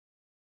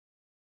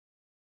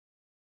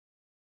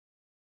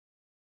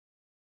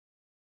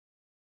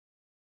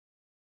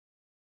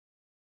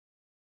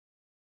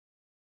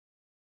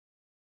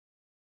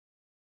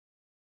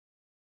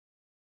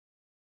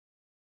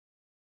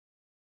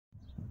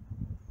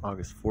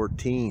August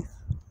 14th,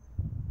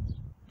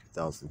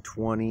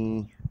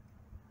 2020.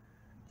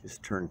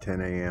 Just turned 10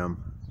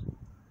 a.m.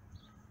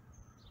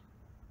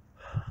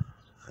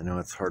 I know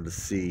it's hard to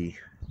see.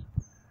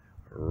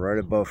 Right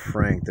above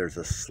Frank, there's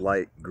a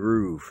slight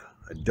groove.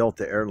 A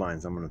Delta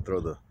Airlines. I'm going to throw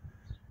the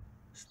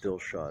still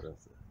shot of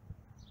the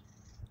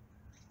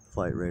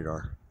flight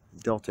radar.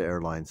 Delta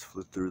Airlines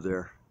flew through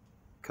there,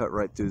 cut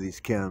right through these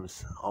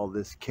chems. All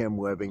this chem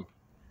webbing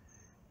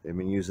they've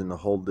been using to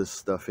hold this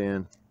stuff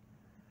in.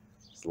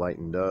 It's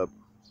lightened up.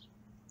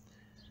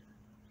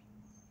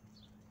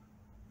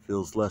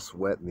 Feels less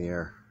wet in the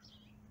air.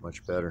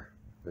 Much better.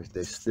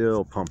 They're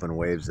still pumping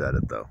waves at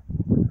it though.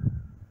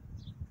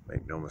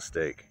 Make no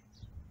mistake.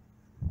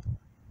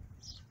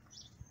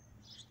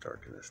 Let's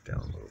darken this down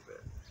a little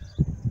bit.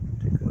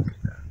 Take a look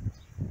at that.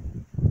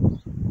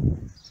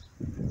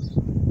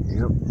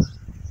 Yep.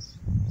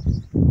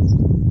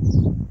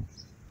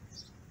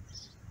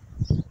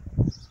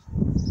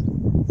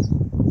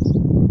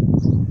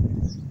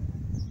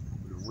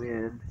 The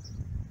wind.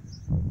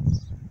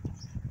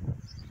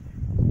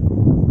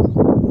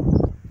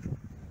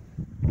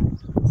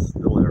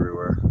 Still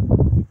everywhere.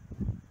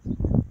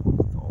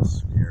 All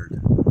smeared.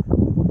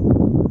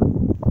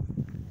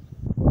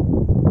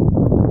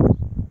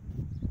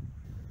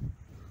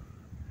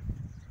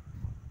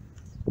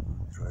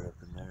 It's right up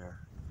in there.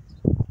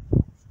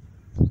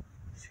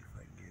 Let's see if I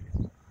can get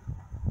it.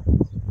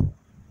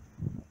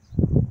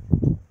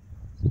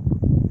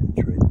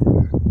 It's right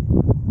there.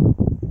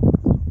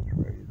 It's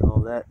right in all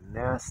that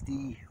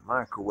nasty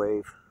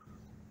microwave.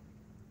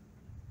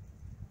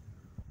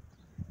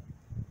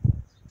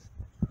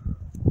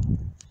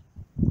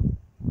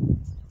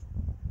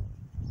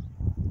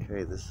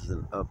 Okay, this is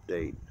an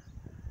update.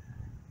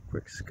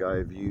 Quick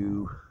sky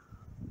view.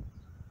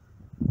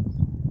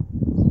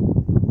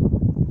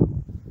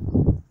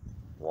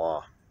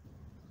 Wow.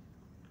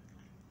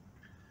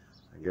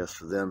 I guess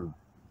for them,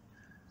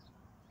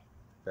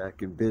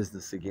 back in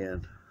business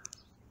again.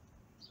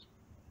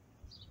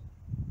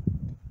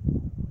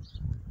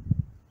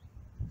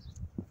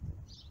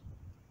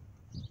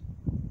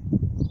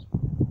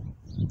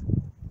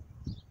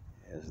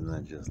 Isn't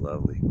that just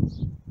lovely?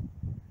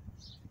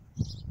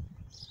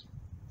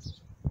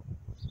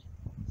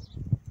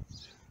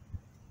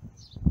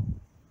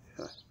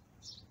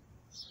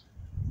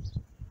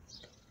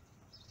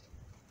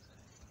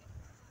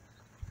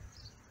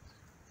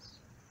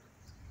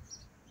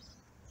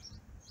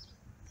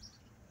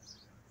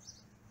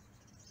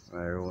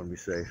 Alright, everyone be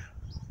safe.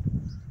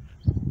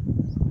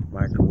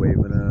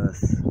 Microwaving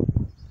us.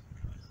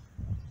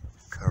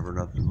 Covering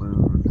up the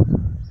moon.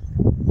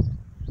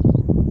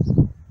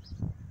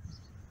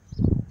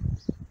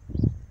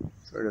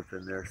 Right up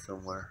in there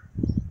somewhere.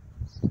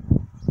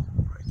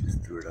 I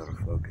just threw it out of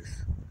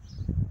focus.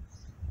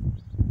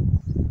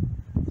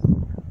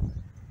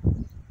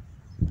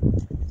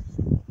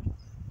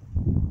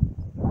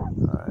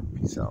 Alright,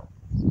 peace out.